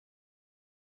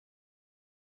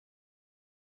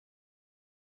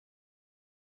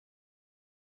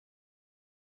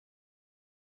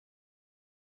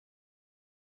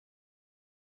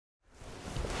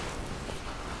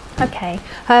Okay,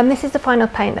 this is the final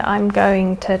paint that I'm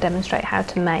going to demonstrate how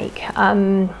to make.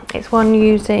 It's one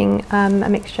using a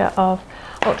mixture of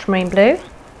ultramarine blue,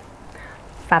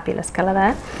 fabulous colour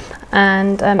there,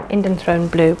 and Indanthrone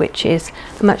blue, which is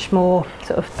a much more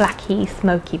sort of blacky,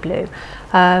 smoky blue.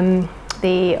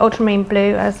 The ultramarine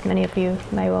blue, as many of you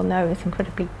may well know, is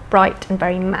incredibly bright and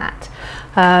very matte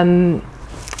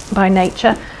by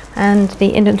nature, and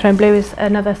the Indanthrone blue is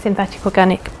another synthetic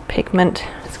organic pigment.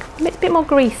 It's a bit more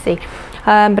greasy,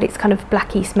 but it's kind of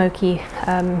blacky, smoky,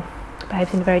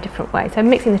 behaves in a very different way. So I'm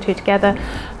mixing the two together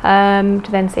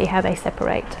to then see how they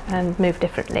separate and move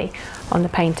differently on the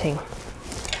painting.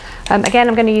 Again,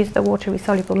 I'm going to use the water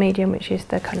soluble medium, which is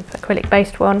the kind of acrylic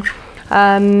based one,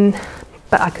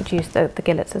 but I could use the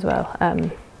gillets as well.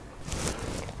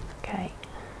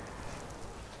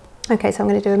 Okay, so I'm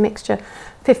going to do a mixture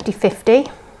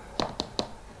 50-50.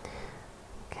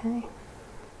 Okay.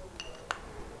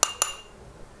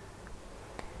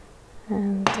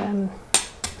 And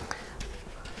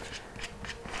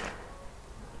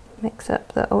mix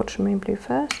up the ultramarine blue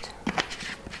first.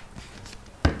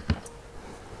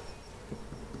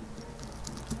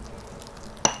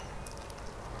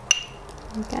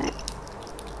 Okay.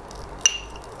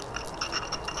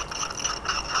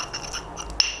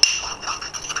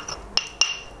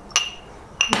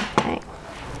 Okay.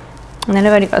 And then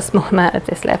I've only got a small amount of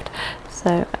this left,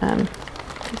 so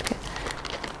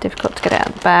it's difficult to get it out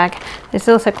of the bag. It's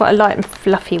also quite a light and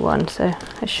fluffy one, so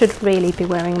I should really be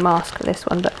wearing a mask for this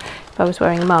one, but if I was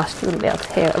wearing a mask you wouldn't be able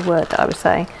to hear a word that I was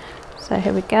saying. So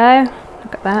here we go,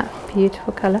 look at that,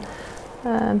 beautiful colour.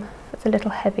 It's a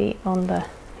little heavy on the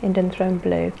Indanthrone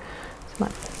blue, so I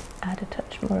might add a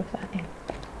touch more of that in.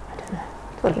 I don't know,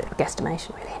 it's a little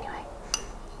guesstimation really anyway.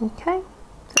 Okay,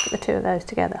 let's put the two of those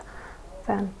together.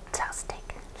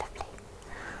 Fantastic, lovely.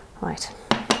 Right.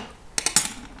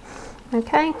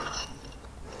 Okay,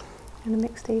 I'm going to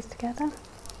mix these together.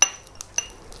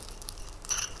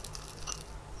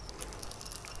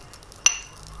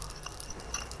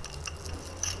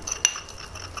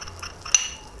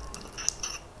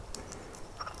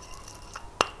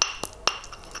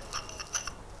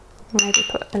 Maybe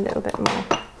put a little bit more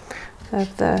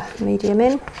of the medium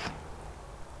in.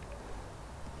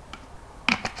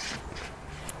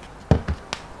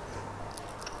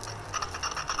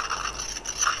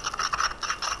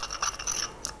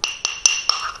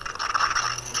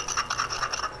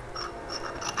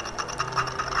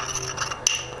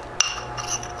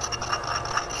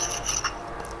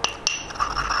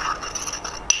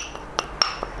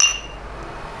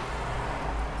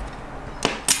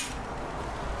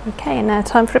 Okay, and now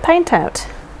time for a paint out.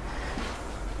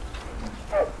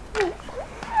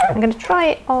 I'm going to try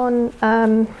it on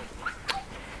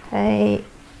a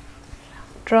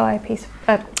dry piece,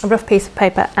 a rough piece of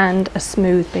paper and a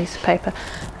smooth piece of paper,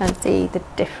 and see the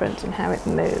difference in how it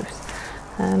moves.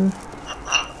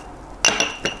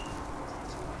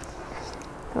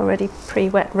 Already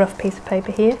pre-wet rough piece of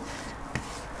paper here.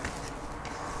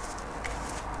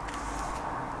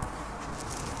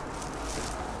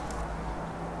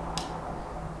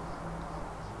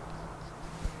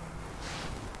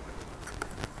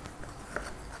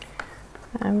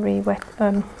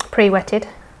 And pre-wetted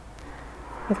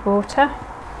with water.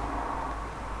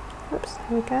 Oops,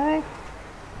 there we go.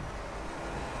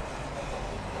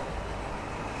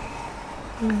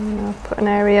 And I'll put an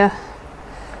area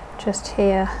just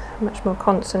here, much more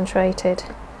concentrated.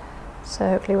 So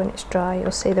hopefully when it's dry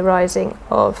you'll see the rising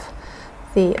of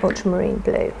the ultramarine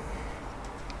blue.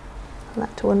 And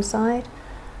that to one side.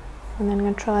 And then I'm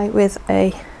going to try with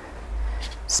a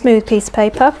smooth piece of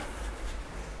paper.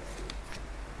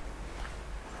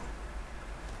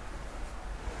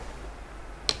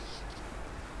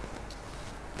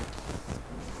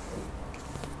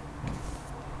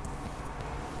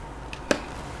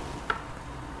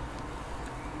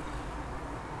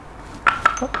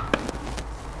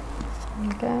 There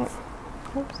we go.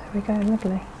 Oops, there we go,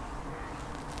 lovely.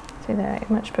 See there, it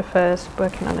much prefers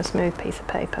working on a smooth piece of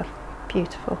paper.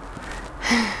 Beautiful.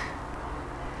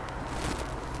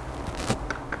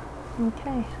 Okay,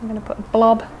 I'm going to put a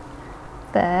blob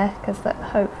there because that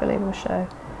hopefully will show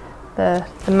the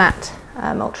matte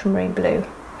ultramarine blue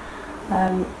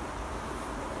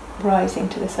rising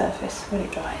to the surface when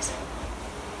it dries.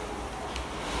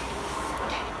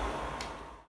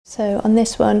 So on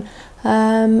this one,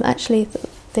 actually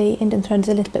the Indanthrone is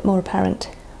a little bit more apparent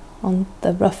on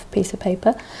the rough piece of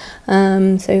paper.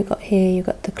 So you've got here, you've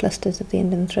got the clusters of the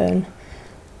Indanthrone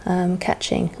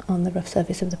catching on the rough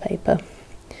surface of the paper.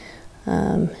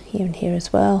 Here and here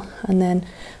as well, and then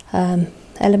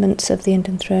elements of the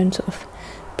Indanthrone sort of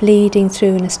bleeding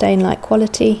through in a stain-like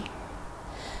quality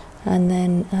and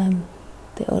then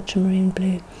the ultramarine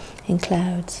blue in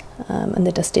clouds, and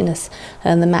the dustiness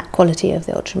and the matte quality of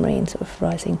the ultramarine sort of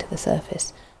rising to the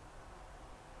surface.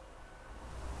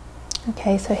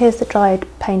 Okay, so here's the dried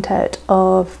paint out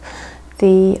of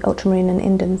the ultramarine and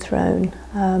Indanthrone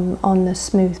on the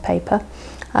smooth paper.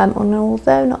 And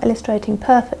although not illustrating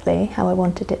perfectly how I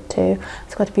wanted it to,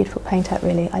 it's quite a beautiful paint out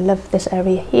really. I love this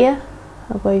area here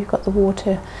where you've got the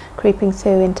water creeping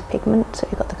through into pigment, so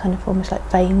you've got the kind of almost like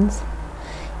veins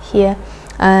here,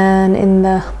 and in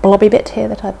the blobby bit here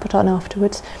that I put on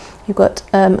afterwards you've got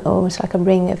almost like a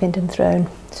ring of Indanthrone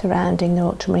surrounding the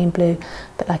ultramarine blue,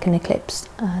 but like an eclipse,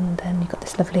 and then you've got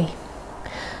this lovely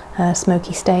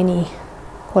smoky stainy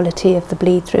quality of the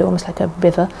bleed through, almost like a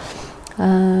river.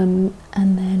 And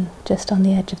then just on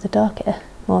the edge of the darker,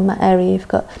 or in that area, you've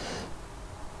got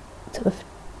sort of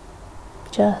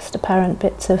just apparent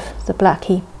bits of the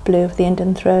blacky blue of the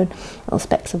Indanthrone, little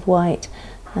specks of white,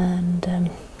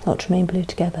 and ultramarine blue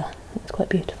together. It's quite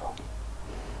beautiful,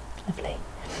 lovely.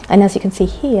 And as you can see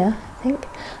here, I think,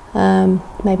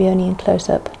 maybe only in close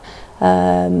up,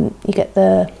 you get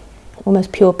the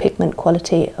almost pure pigment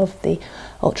quality of the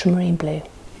ultramarine blue.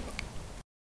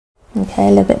 Okay,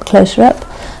 a little bit closer up,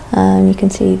 you can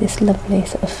see this lovely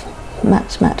sort of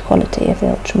matte quality of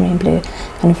the ultramarine blue,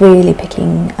 kind of really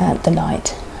picking out the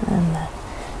light, and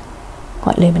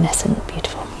quite luminescent,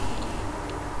 beautiful.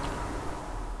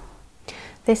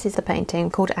 This is a painting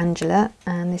called Angela,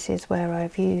 and this is where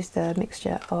I've used the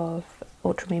mixture of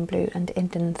ultramarine blue and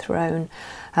Indanthrone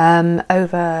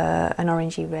over an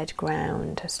orangey red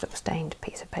ground, a sort of stained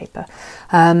piece of paper,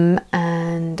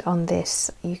 and on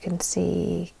this you can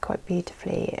see quite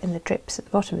beautifully in the drips at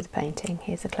the bottom of the painting,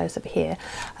 here's a close-up here,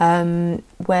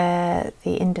 where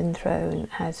the Indanthrone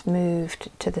has moved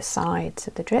to the sides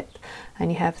of the drip,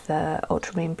 and you have the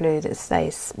ultramarine blue that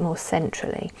stays more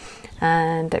centrally,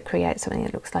 and it creates something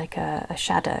that looks like a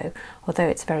shadow. Although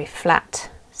it's a very flat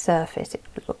surface,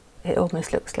 it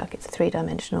almost looks like it's a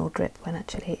three-dimensional drip when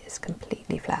actually it's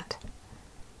completely flat.